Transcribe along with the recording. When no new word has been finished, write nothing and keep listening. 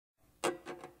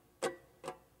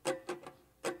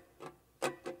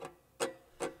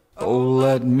Oh,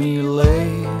 let me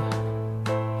lay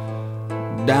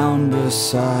down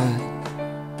beside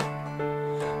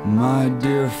my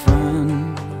dear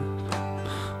friend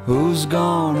who's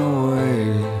gone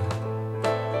away.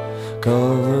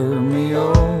 Cover me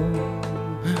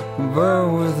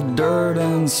over with dirt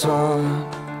and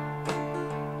sod.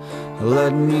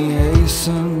 Let me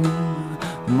hasten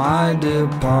my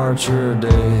departure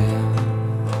day,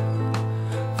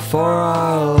 for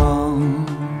I long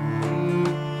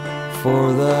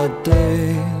for that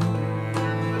day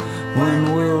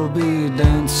when we'll be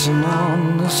dancing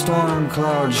on the storm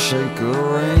clouds, shake the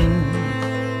rain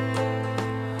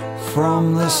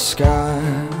from the sky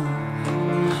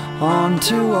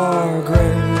onto our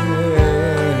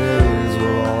graves.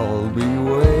 We'll all be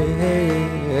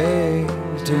waiting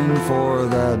for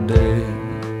that day.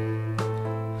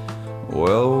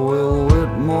 Well, Will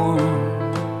Whitmore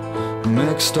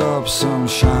mixed up some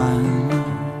shine,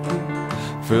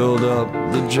 filled up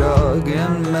the jug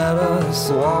and met us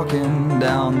walking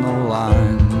down the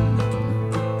line.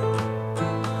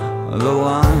 The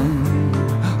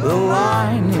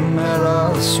line, he met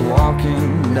us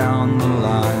walking down the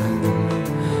line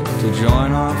to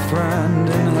join our friend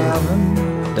in heaven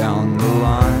down the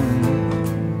line.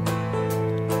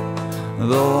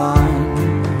 The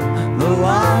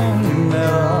line, he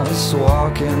met us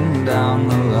walking down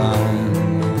the line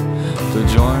to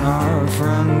join our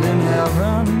friend in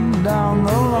heaven down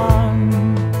the line.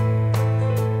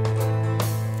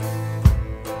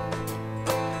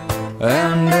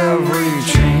 And every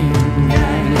chain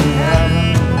gang in heaven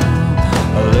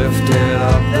lifted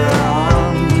up their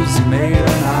arms, made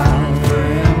an aisle for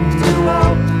him to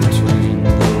walk between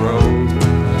the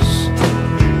rows,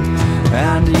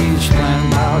 and each man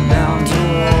bowed down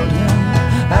toward him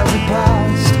as he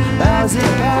passed. As he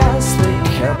passed, they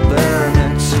kept their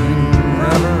necks in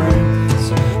reverence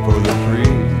for the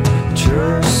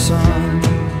preacher's son.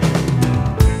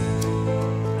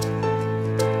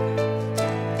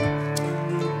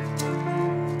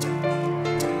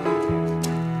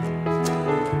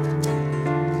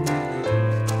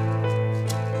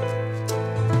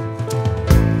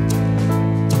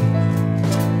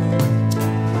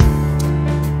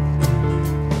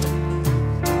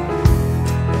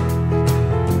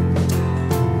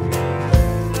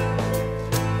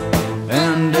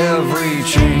 And every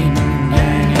chain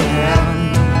gang in heaven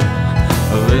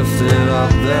lifted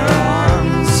up their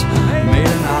arms,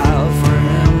 made an aisle for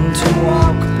him to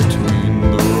walk between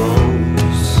the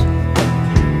rows,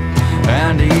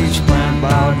 and each plant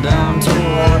bowed down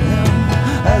toward him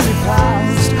as he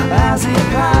passed. As he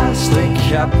passed, they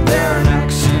kept their